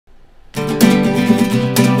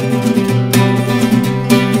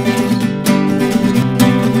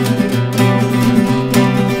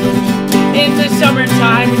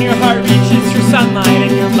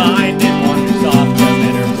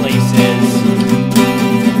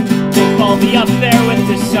be up there with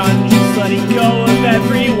the sun, just letting go of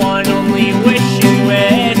everyone, only wishing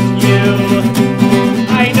with you.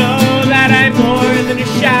 I know that I'm more than a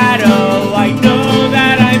shadow. I know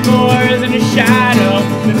that I'm more than a shadow.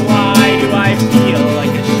 Then why do I feel like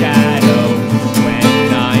a shadow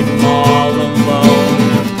when I'm all alone?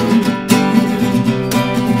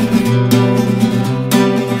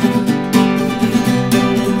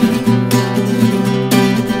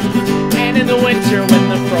 And in the winter when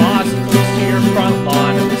the frost comes to your front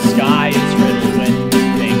lawn and the sky is riddled with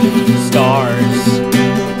pink stars,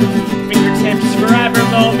 fingertips forever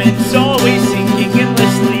moments, always sinking and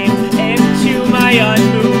listening into my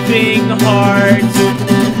unmoving heart.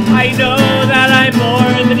 I know that I'm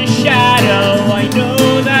more than a shadow. I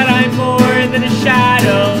know that I'm more than a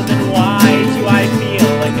shadow. Then why do I feel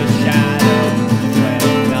like a shadow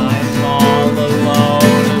when I'm all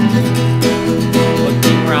alone?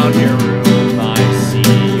 Looking around your room, I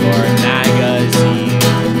see your magazine.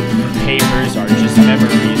 Papers are just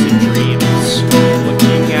memories and dreams.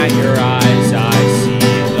 Looking at your eyes, I see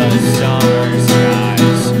the summer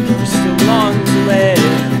skies. You still long to live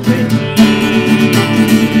with me.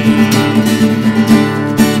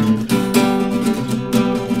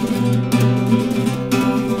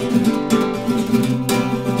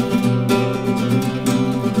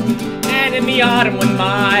 And in the autumn when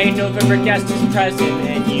my November guest is present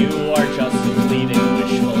and you are just a fleeting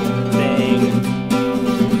wishful thing,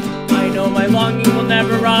 I know my longing will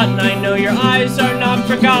never rot, and I know your eyes are not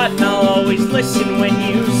forgotten. I'll always listen when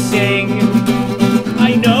you sing.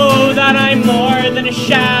 I know that I'm more than a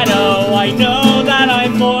shadow. I know